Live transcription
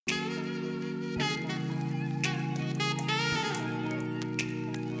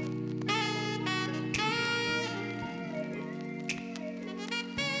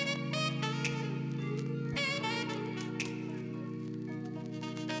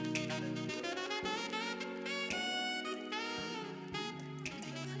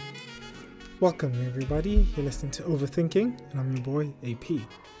Welcome everybody, you're listening to Overthinking and I'm your boy AP.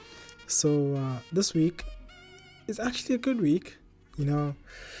 So this week is actually a good week, new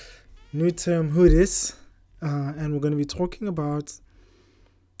term who it is, and we're going to be talking about,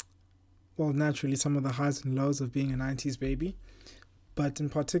 well, naturally some of the highs and lows of being a 90s baby, but in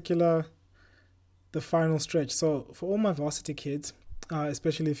particular the final stretch. So for all my varsity kids,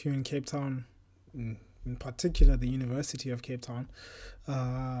 especially if you're in Cape Town, in particular the University of Cape Town,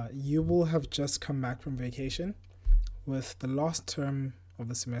 you will have just come back from vacation with the last term of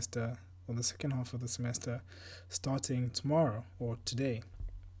the semester, or the second half of the semester, starting tomorrow or today.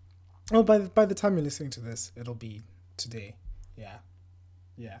 Oh, by the time you're listening to this, it'll be today. Yeah,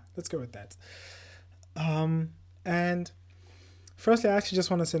 let's go with that. And firstly, I actually just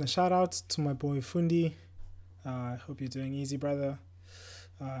want to send a shout out to my boy Fundi. I hope you're doing easy, brother.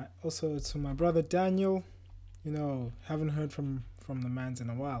 Also to my brother Daniel. Haven't heard from the mans in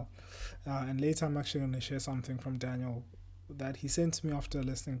a while. And later I'm actually going to share something from Daniel that he sent to me after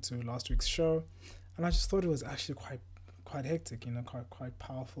listening to last week's show. And I just thought it was actually quite hectic, quite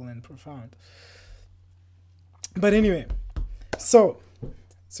powerful and profound. But anyway, so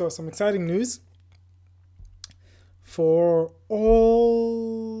some exciting news for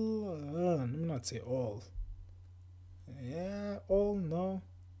all, let me not say all. Yeah, all, no,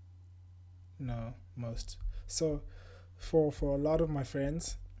 most. So for a lot of my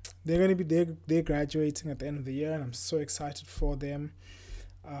friends, they're graduating at the end of the year, and I'm so excited for them.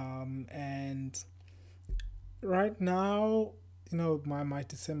 And right now, my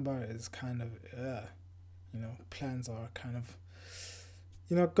December is kind of plans are kind of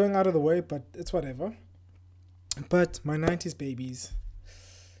going out of the way, but it's whatever. But my 90s babies,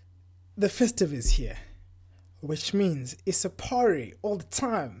 the festive is here, which means it's a party all the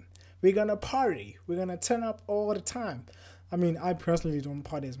time. We're going to party. We're going to turn up all the time. I mean, I personally don't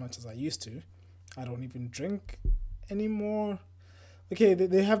party as much as I used to. I don't even drink anymore. Okay,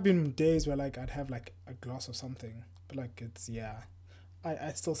 there have been days where, I'd have, a glass of something. But,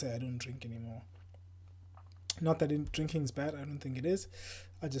 I still say I don't drink anymore. Not that drinking is bad. I don't think it is.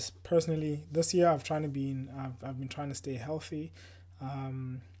 I just, personally, this year I've been trying to stay healthy.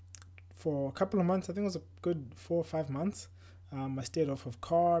 For a couple of months, I think it was a good 4 or 5 months. I stayed off of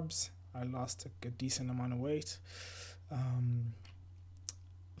carbs. I lost a decent amount of weight.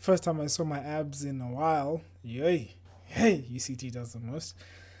 First time I saw my abs in a while. Yay. Hey, UCT does the most.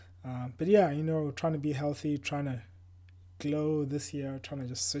 But yeah, trying to be healthy, trying to glow this year, trying to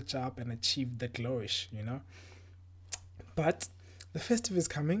just switch up and achieve the glowish, But the festive is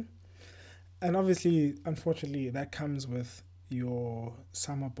coming. And obviously, unfortunately, that comes with your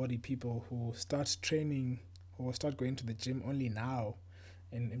summer body people who start training or start going to the gym only now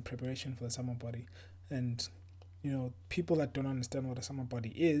in preparation for the summer body. And, people that don't understand what a summer body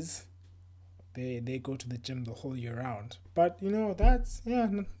is, they go to the gym the whole year round. But, that's,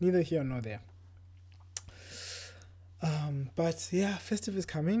 neither here nor there. But, yeah, festive is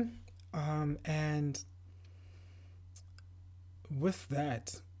coming. And with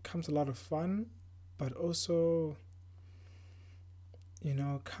that comes a lot of fun, but also,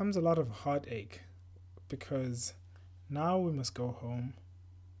 comes a lot of heartache. Because now we must go home.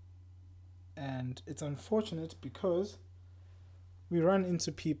 And it's unfortunate because we run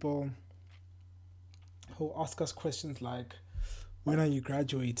into people who ask us questions like, when are you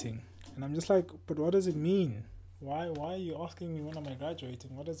graduating? And I'm just like, but what does it mean? Why are you asking me when am I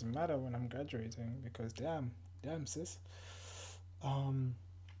graduating? What does it matter when I'm graduating? Because damn sis.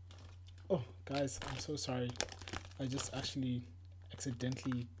 Oh guys, I'm so sorry. I just actually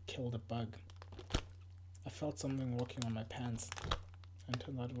accidentally killed a bug. I felt something walking on my pants, and it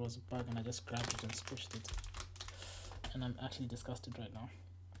turned out it was a bug, and I just grabbed it and squished it. And I'm actually disgusted right now.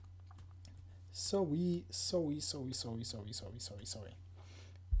 Sorry.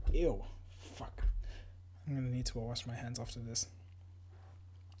 Ew, fuck. I'm gonna need to wash my hands after this.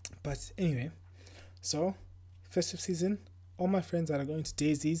 But anyway, so festive season, all my friends that are going to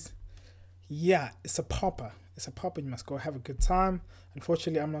Daisy's, yeah, it's a popper. You must go have a good time.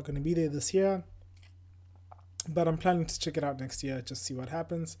 Unfortunately, I'm not going to be there this year, but I'm planning to check it out next year, just see what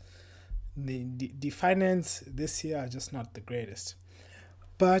happens. The finance this year are just not the greatest.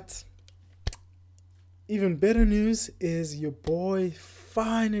 But even better news is your boy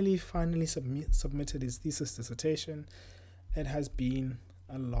finally submitted his thesis dissertation. It has been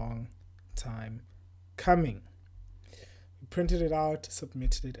a long time coming. We printed it out,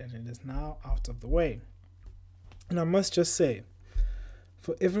 submitted it, and it is now out of the way. And I must just say,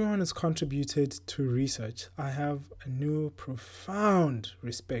 for everyone who's contributed to research, I have a new profound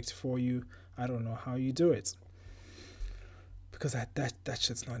respect for you. I don't know how you do it. Because that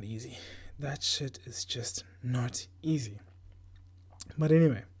shit's not easy. that shit is just not easy. But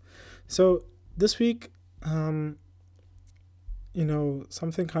anyway, so this week, something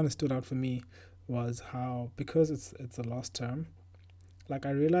kind of stood out for me was how, because it's the last term, like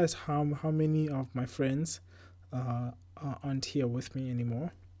I realized how many of my friends aren't here with me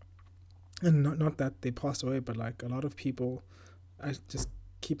anymore. And not that they passed away, but like a lot of people, I just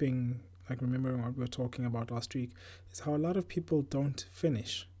remembering what we were talking about last week, is how a lot of people don't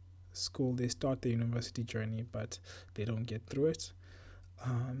finish school. They start their university journey, but they don't get through it.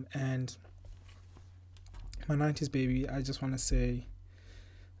 And my 90s baby, I just want to say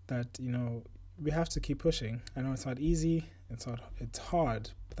that, we have to keep pushing. I know it's not easy. It's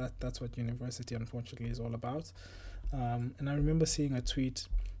hard. But that's what university, unfortunately, is all about. And I remember seeing a tweet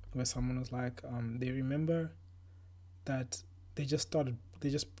where someone was like, they remember that they just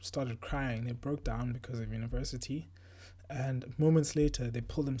started crying. They broke down because of university. And moments later, they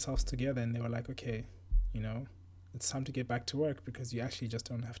pulled themselves together and they were like, okay, it's time to get back to work because you actually just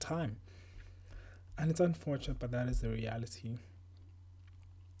don't have time. And it's unfortunate, but that is the reality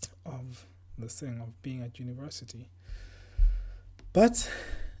of this thing of being at university. But,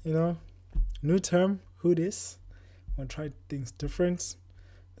 new term, who dis? Want to try things different.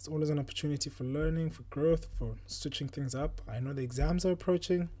 There's always an opportunity for learning, for growth, for switching things up. I know the exams are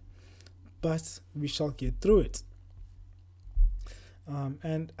approaching, but we shall get through it.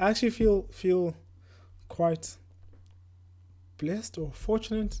 And I actually feel quite blessed or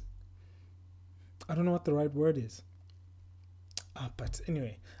fortunate. I don't know what the right word is. But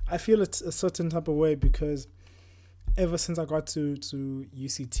anyway, I feel it's a certain type of way because ever since I got to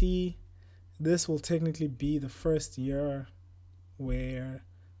UCT, this will technically be the first year where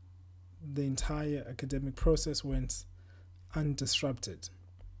the entire academic process went undisrupted.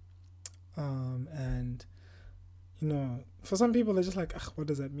 And for some people they're just like, what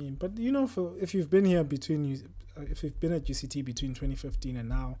does that mean? But if you've been here if you've been at UCT between 2015 and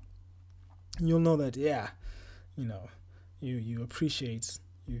now, you'll know that you appreciate,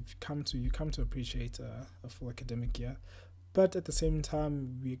 you come to appreciate a full academic year. But at the same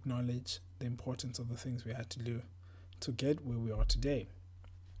time, we acknowledge the importance of the things we had to do to get where we are today.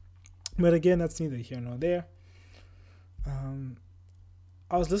 But again, that's neither here nor there.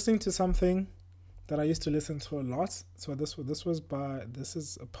 I was listening to something that I used to listen to a lot. So this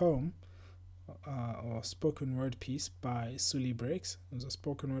is a poem or spoken word piece by Sully Breaks, who's a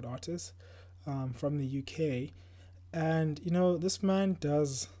spoken word artist from the UK. And this man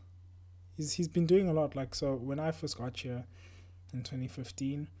he's been doing a lot. Like, so when I first got here in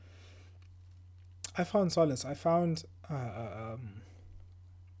 2015, I found solace. I found I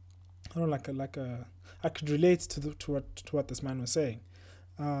could relate to what this man was saying,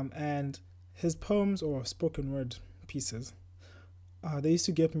 and his poems or spoken word pieces, they used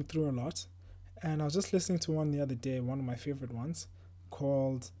to get me through a lot. And I was just listening to one the other day, one of my favorite ones,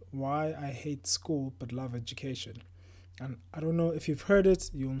 called "Why I Hate School But Love Education." And I don't know if you've heard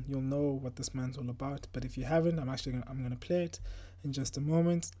it, you'll know what this man's all about. But if you haven't, I'm gonna play it in just a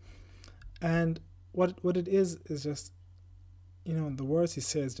moment. And what it is just, the words he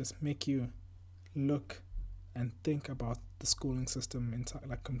says just make you look and think about the schooling system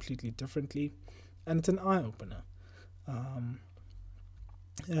completely differently, and it's an eye opener.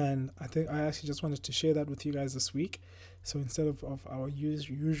 And I think I actually just wanted to share that with you guys this week. So instead of our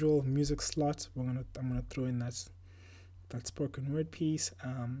usual music slot, I'm gonna throw in that spoken word piece,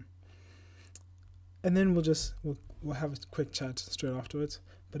 and then we'll have a quick chat straight afterwards.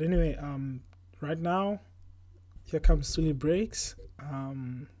 But anyway, right now, here comes Sully Breaks.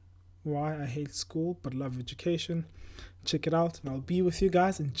 Why I Hate School But Love Education. Check it out, and I'll be with you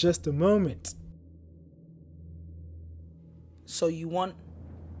guys in just a moment. So you want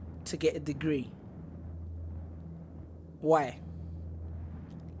to get a degree? Why?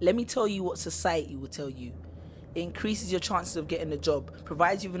 Let me tell you what society will tell you. It increases your chances of getting a job,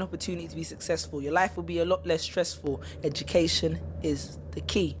 provides you with an opportunity to be successful. Your life will be a lot less stressful. Education is the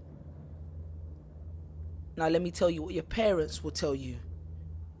key. Now let me tell you what your parents will tell you.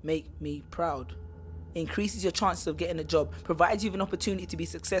 Make me proud. It increases your chances of getting a job, provides you with an opportunity to be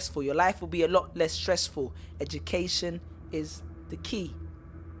successful. Your life will be a lot less stressful. Education is the key.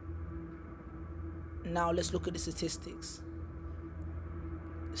 Now let's look at the statistics.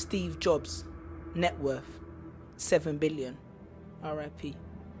 Steve Jobs, net worth, 7 billion, RIP.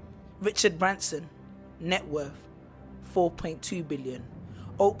 Richard Branson, net worth, 4.2 billion.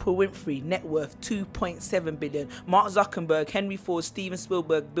 Oprah Winfrey, net worth, 2.7 billion. Mark Zuckerberg, Henry Ford, Steven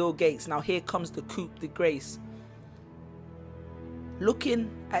Spielberg, Bill Gates. Now here comes the coup de grace.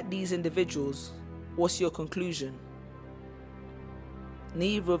 Looking at these individuals, what's your conclusion?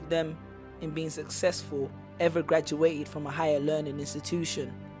 Neither of them in being successful ever graduated from a higher learning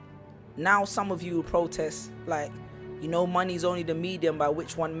institution. Now some of you will protest like, money is only the medium by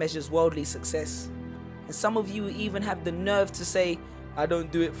which one measures worldly success. And some of you even have the nerve to say, I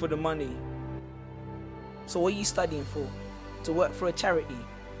don't do it for the money. So what are you studying for? To work for a charity?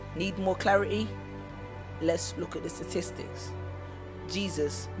 Need more clarity? Let's look at the statistics.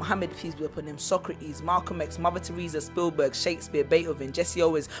 Jesus, Muhammad, peace be upon him, Socrates, Malcolm X, Mother Teresa, Spielberg, Shakespeare, Beethoven, Jesse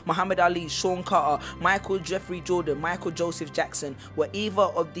Owens, Muhammad Ali, Sean Carter, Michael Jeffrey Jordan, Michael Joseph Jackson, were either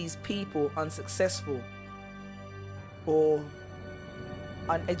of these people unsuccessful or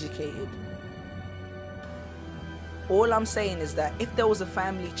uneducated? All I'm saying is that if there was a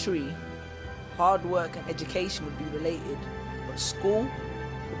family tree, hard work and education would be related, but school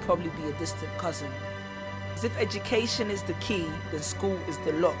would probably be a distant cousin. As if education is the key, then school is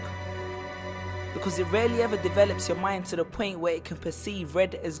the lock. Because it rarely ever develops your mind to the point where it can perceive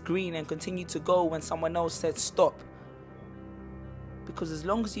red as green and continue to go when someone else said stop. Because as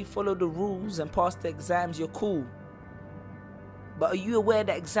long as you follow the rules and pass the exams, you're cool. But are you aware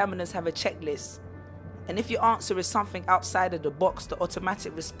that examiners have a checklist? And if your answer is something outside of the box, the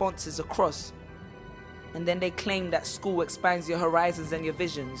automatic response is a cross. And then they claim that school expands your horizons and your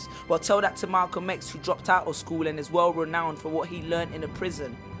visions. Well, tell that to Malcolm X, who dropped out of school and is well renowned for what he learned in a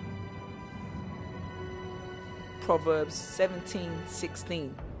prison. Proverbs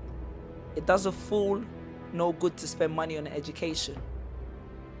 17:16. It does a fool no good to spend money on an education.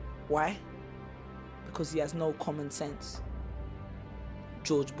 Why? Because he has no common sense.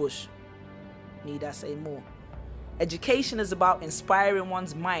 George Bush. Need I say more? Education is about inspiring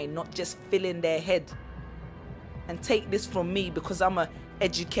one's mind, not just filling their head. And take this from me, because I'm an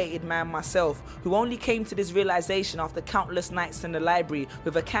educated man myself, who only came to this realization after countless nights in the library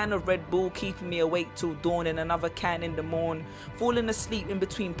with a can of Red Bull keeping me awake till dawn and another can in the morn, falling asleep in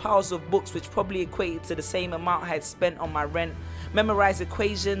between piles of books which probably equated to the same amount I had spent on my rent, memorize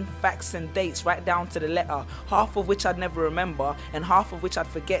equation, facts and dates right down to the letter, half of which I'd never remember and half of which I'd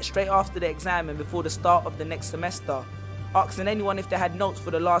forget straight after the exam and before the start of the next semester, asking anyone if they had notes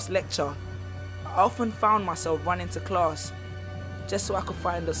for the last lecture. I often found myself running to class just so I could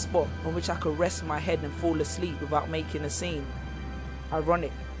find a spot on which I could rest my head and fall asleep without making a scene.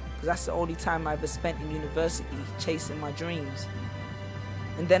 Ironic, because that's the only time I ever spent in university chasing my dreams.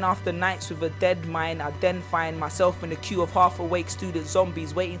 And then after nights with a dead mind, I then find myself in a queue of half-awake student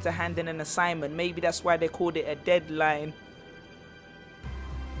zombies waiting to hand in an assignment. Maybe that's why they called it a deadline.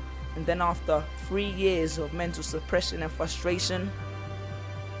 And then after 3 years of mental suppression and frustration,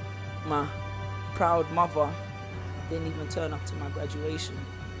 my proud mother didn't even turn up to my graduation.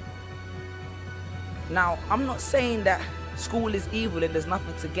 Now, I'm not saying that school is evil and there's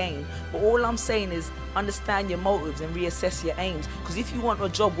nothing to gain, but all I'm saying is understand your motives and reassess your aims, because if you want a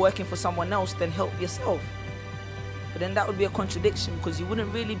job working for someone else, then help yourself. But then that would be a contradiction, because you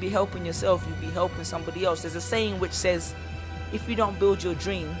wouldn't really be helping yourself, you'd be helping somebody else. There's a saying which says, if you don't build your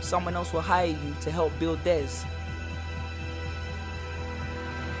dream, someone else will hire you to help build theirs.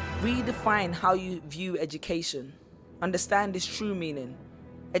 Redefine how you view education. Understand its true meaning.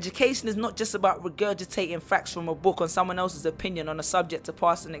 Education is not just about regurgitating facts from a book on someone else's opinion on a subject to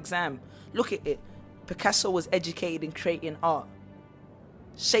pass an exam. Look at it. Picasso was educated in creating art.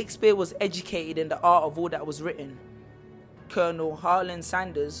 Shakespeare was educated in the art of all that was written. Colonel Harlan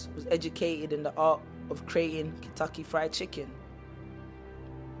Sanders was educated in the art of creating Kentucky Fried Chicken.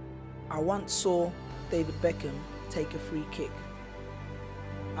 I once saw David Beckham take a free kick.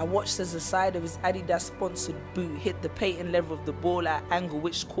 I watched as the side of his Adidas sponsored boot hit the patent leather of the ball at an angle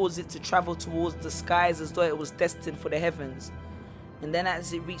which caused it to travel towards the skies as though it was destined for the heavens. And then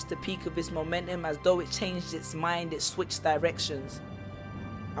as it reached the peak of its momentum, as though it changed its mind, it switched directions.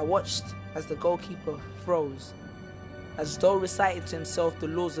 I watched as the goalkeeper froze, as though reciting to himself the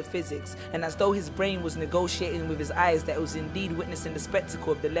laws of physics, and as though his brain was negotiating with his eyes that it was indeed witnessing the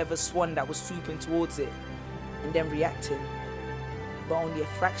spectacle of the leather swan that was swooping towards it, and then reacting. But only a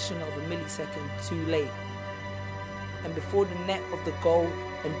fraction of a millisecond too late. And before the net of the goal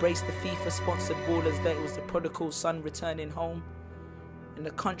embraced the FIFA-sponsored ball as though it was the prodigal son returning home, and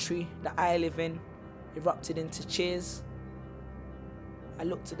the country that I live in erupted into cheers, I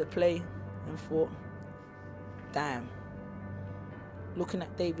looked at the play and thought, damn, looking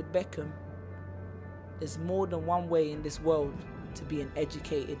at David Beckham, there's more than one way in this world to be an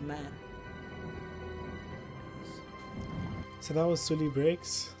educated man. So that was Sully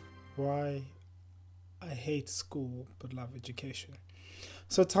Breaks, why I hate school but love education.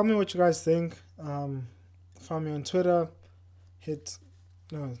 So tell me what you guys think. Find me on Twitter.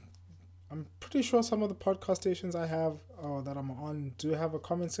 I'm pretty sure some of the podcast stations I have or that I'm on do have a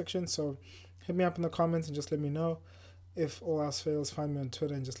comment section. So hit me up in the comments and just let me know. If all else fails, find me on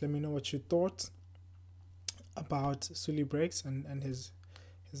Twitter and just let me know what you thought about Sully Breaks and his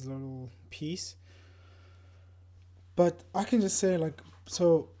little piece. But I can just say, like,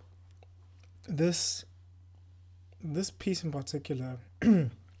 so this piece in particular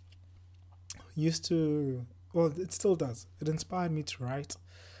used to, well, it still does. It inspired me to write.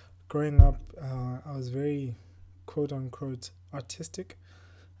 Growing up, I was very quote unquote artistic.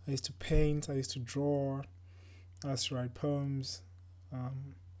 I used to paint, I used to draw, I used to write poems.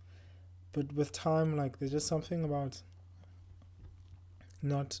 But with time, like, there's just something about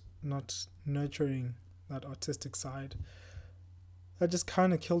not nurturing that artistic side that just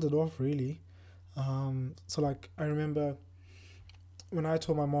kind of killed it off, really. So, like, I remember when I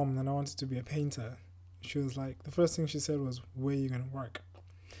told my mom that I wanted to be a painter, she was like, the first thing she said was, where are you going to work?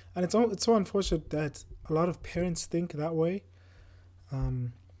 And it's so unfortunate that a lot of parents think that way.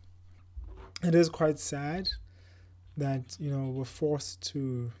 It is quite sad that, you know, we're forced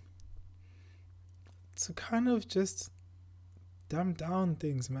to kind of just dumb down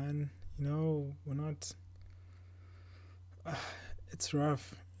things, man. You know, we're not... it's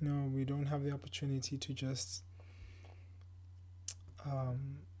rough. You know, we don't have the opportunity to just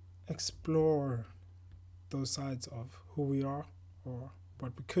explore those sides of who we are or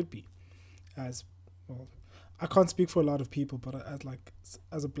what we could be as, well, I can't speak for a lot of people, but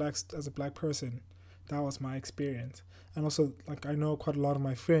as a black person, that was my experience. And also, like, I know quite a lot of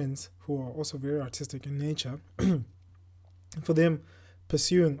my friends who are also very artistic in nature. For them,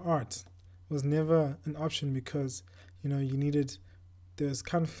 pursuing art was never an option because, you know, there's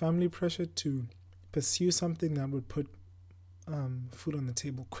kind of family pressure to pursue something that would put food on the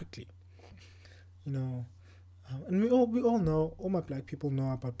table quickly. You know, and we all know, all my black people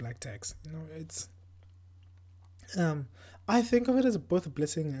know about black tax. You know, it's I think of it as both a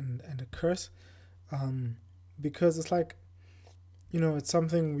blessing and a curse, because it's like, you know, it's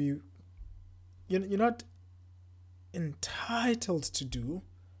something you're not entitled to do,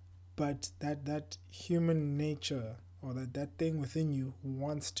 but that human nature or that thing within you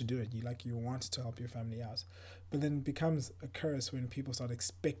wants to do it. You want to help your family out, but then it becomes a curse when people start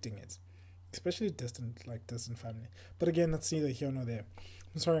expecting it, especially distant family. But again, that's neither here nor there.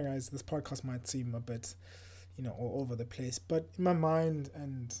 I'm sorry, guys. This podcast might seem a bit, you know, all over the place, but in my mind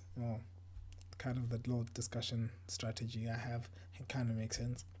and, well, kind of the little discussion strategy I have, it kind of makes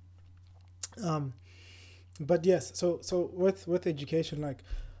sense. But yes, so with education, like,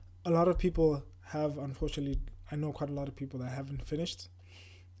 a lot of people have, unfortunately, I know quite a lot of people that haven't finished.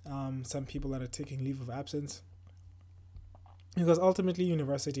 Some people that are taking leave of absence, because ultimately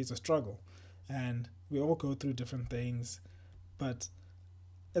university is a struggle, and we all go through different things. But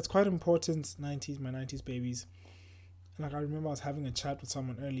it's quite important. My 90s babies. Like, I remember I was having a chat with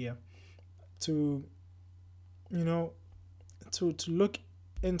someone earlier to, you know, to look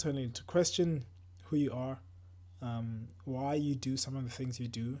internally, to question who you are, why you do some of the things you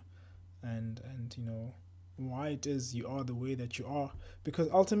do, and you know, why it is you are the way that you are, because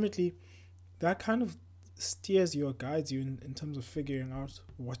ultimately that kind of steers you or guides you in terms of figuring out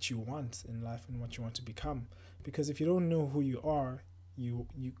what you want in life and what you want to become. Because if you don't know who you are, you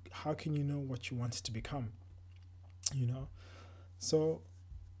how can you know what you want to become? You know, so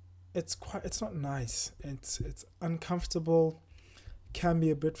it's not nice. It's uncomfortable, can be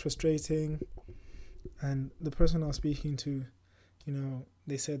a bit frustrating. And the person I was speaking to, you know,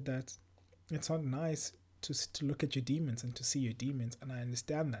 they said that it's not nice to look at your demons and to see your demons, and I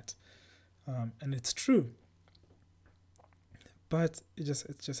understand that, and it's true. But it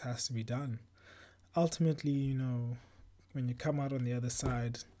just has to be done. Ultimately, you know, when you come out on the other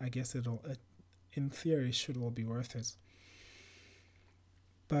side, I guess it in theory should all be worth it.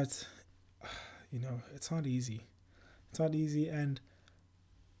 But, you know, it's not easy. It's not easy, and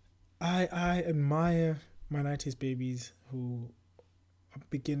I admire my 90s babies who are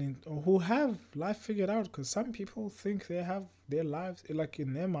beginning, or who have life figured out, because some people think they have their lives, like,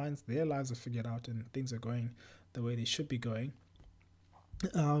 in their minds, their lives are figured out and things are going the way they should be going.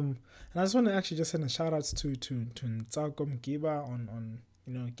 And I just want to actually just send a shout out to Ntsako Mgiba on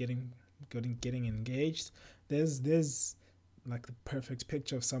you know, getting engaged. There's like the perfect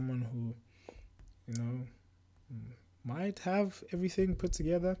picture of someone who, you know, might have everything put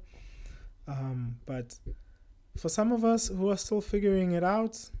together. But for some of us who are still figuring it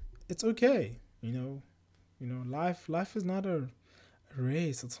out, it's okay. You know, life is not a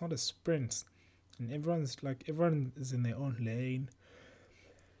race. It's not a sprint, and everyone is in their own lane.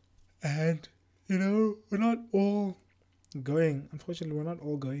 And, you know, we're not all unfortunately, we're not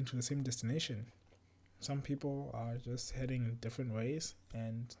all going to the same destination. Some people are just heading in different ways,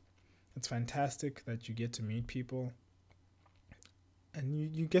 and it's fantastic that you get to meet people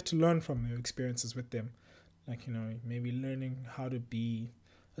and you get to learn from your experiences with them. Like, maybe learning how to be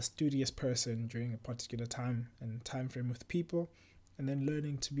a studious person during a particular time and time frame with people, and then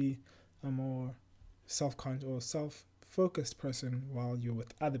learning to be a more self-conscious or self-focused person while you're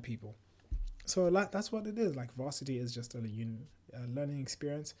with other people. So that's what it is. Like, varsity is just a learning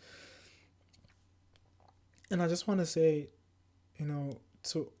experience. And I just want to say,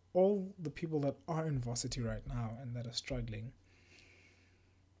 to all the people that are in varsity right now and that are struggling,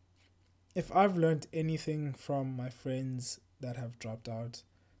 if I've learned anything from my friends that have dropped out,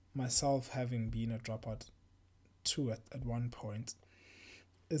 myself having been a dropout too at one point,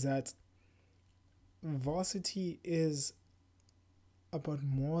 is that varsity is about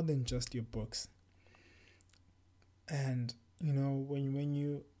more than just your books. And when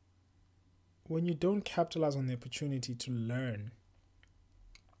you don't capitalize on the opportunity to learn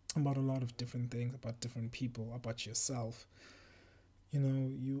about a lot of different things, about different people, about yourself,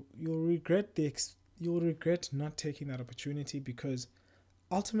 you'll regret not taking that opportunity, because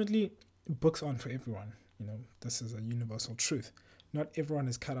ultimately books aren't for everyone. This is a universal truth. Not everyone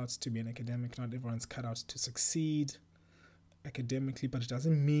is cut out to be an academic. Not everyone is cut out to succeed academically, but it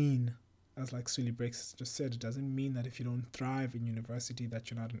doesn't mean, as like Sully Breaks just said, it doesn't mean that if you don't thrive in university that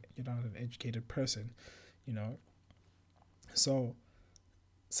you're not an educated person. So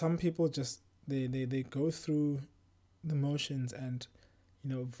some people just they go through the motions, and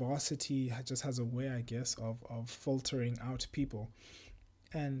varsity just has a way, I guess, of filtering out people.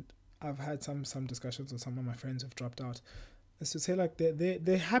 And I've had some discussions with some of my friends who've dropped out, is to say, like,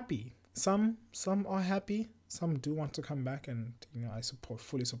 they're happy. Some are happy. Some do want to come back, and I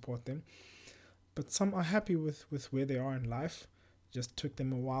fully support them. But some are happy with where they are in life. It just took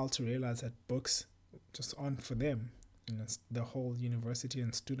them a while to realize that books just aren't for them. The whole university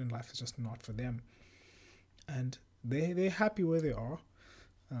and student life is just not for them. And they're happy where they are.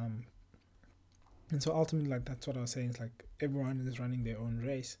 And so ultimately, like, that's what I was saying. It's like everyone is running their own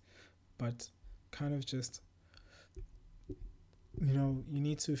race, but kind of just, you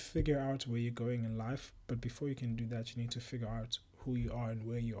need to figure out where you're going in life. But before you can do that, you need to figure out who you are and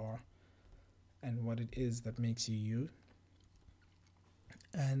where you are and what it is that makes you you.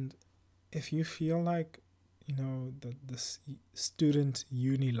 And if you feel like, that this student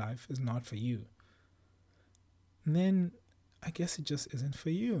uni life is not for you, then I guess it just isn't for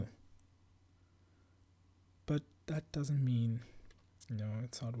you. But that doesn't mean,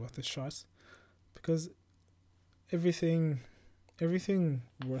 it's not worth a shot, because everything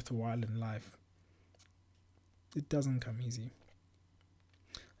worthwhile in life, it doesn't come easy.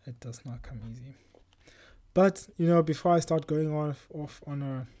 It does not come easy. But, before I start going off on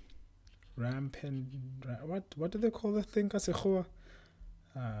a rampant, what do they call the thing?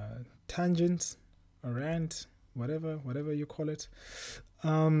 Tangent, a rant, whatever you call it.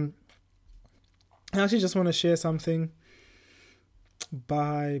 I actually just want to share something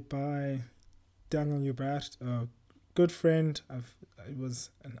by Daniel Ubert, a good friend. It was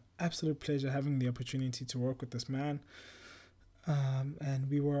an absolute pleasure having the opportunity to work with this man. And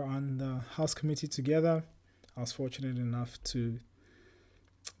we were on the house committee together. I was fortunate enough to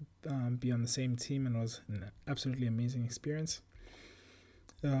be on the same team, and it was an absolutely amazing experience.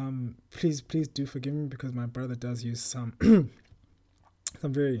 Please do forgive me, because my brother does use some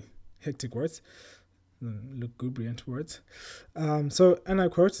very hectic words, lugubriant words. And I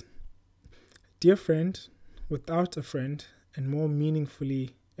quote, "Dear friend, without a friend and more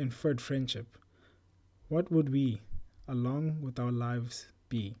meaningfully inferred friendship, what would we, along with our lives,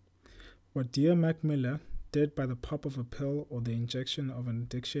 be? What dear Mac Miller did by the pop of a pill or the injection of an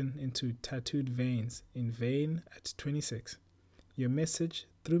addiction into tattooed veins in vain at 26. Your message,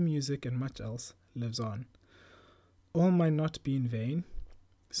 through music and much else, lives on. All might not be in vain.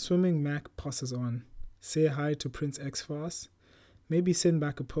 Swimming Mac passes on. Say hi to Prince X for us. Maybe send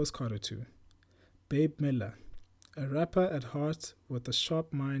back a postcard or two. Babe Miller, a rapper at heart with a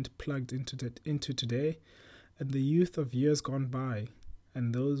sharp mind plugged into today and the youth of years gone by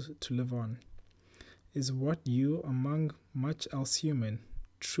and those to live on, is what you, among much else human,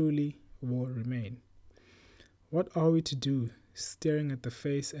 truly will remain. What are we to do, staring at the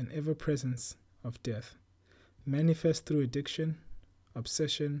face and ever-presence of death, manifest through addiction,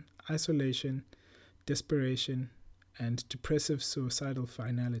 obsession, isolation, desperation, and depressive suicidal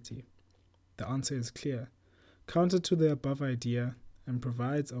finality? The answer is clear, counter to the above idea, and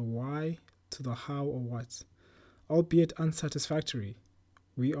provides a why to the how or what, albeit unsatisfactory.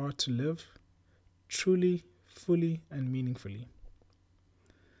 We are to live, truly fully and meaningfully.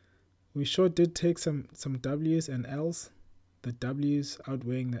 We sure did take some W's and L's, the W's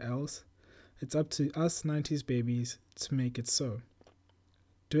outweighing the L's. It's up to us 90s babies to make it so.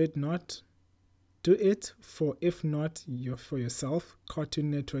 Do it for, if not for yourself,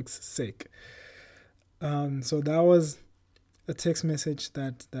 Cartoon Network's sake. So that was a text message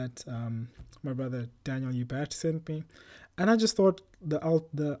that my brother Daniel Ubat sent me, and I just thought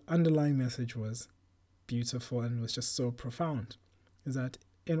the underlying message was beautiful and was just so profound. Is that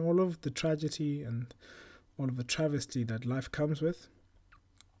in all of the tragedy and all of the travesty that life comes with,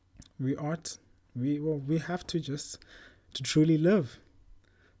 we have to truly live,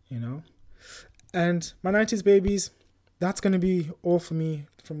 you know. And my 90s babies, that's going to be all for me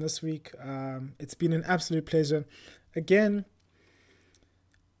from this week. It's been an absolute pleasure. Again,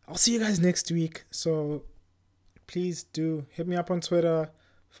 I'll see you guys next week. So please do hit me up on Twitter.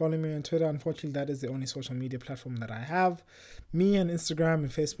 Follow me on Twitter. Unfortunately, that is the only social media platform that I have. Me and Instagram and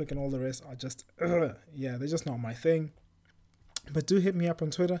Facebook and all the rest are just, they're just not my thing. But do hit me up on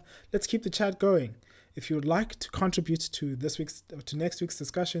Twitter. Let's keep the chat going. If you would like to contribute to next week's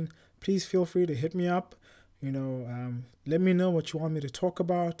discussion, please feel free to hit me up. Let me know what you want me to talk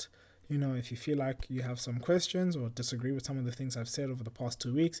about. If you feel like you have some questions or disagree with some of the things I've said over the past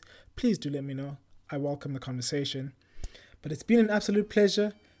 2 weeks, please do let me know. I welcome the conversation. But it's been an absolute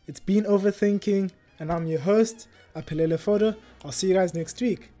pleasure. It's been Overthinking, and I'm your host, Aphelele Fodo. I'll see you guys next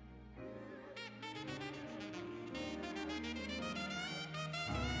week.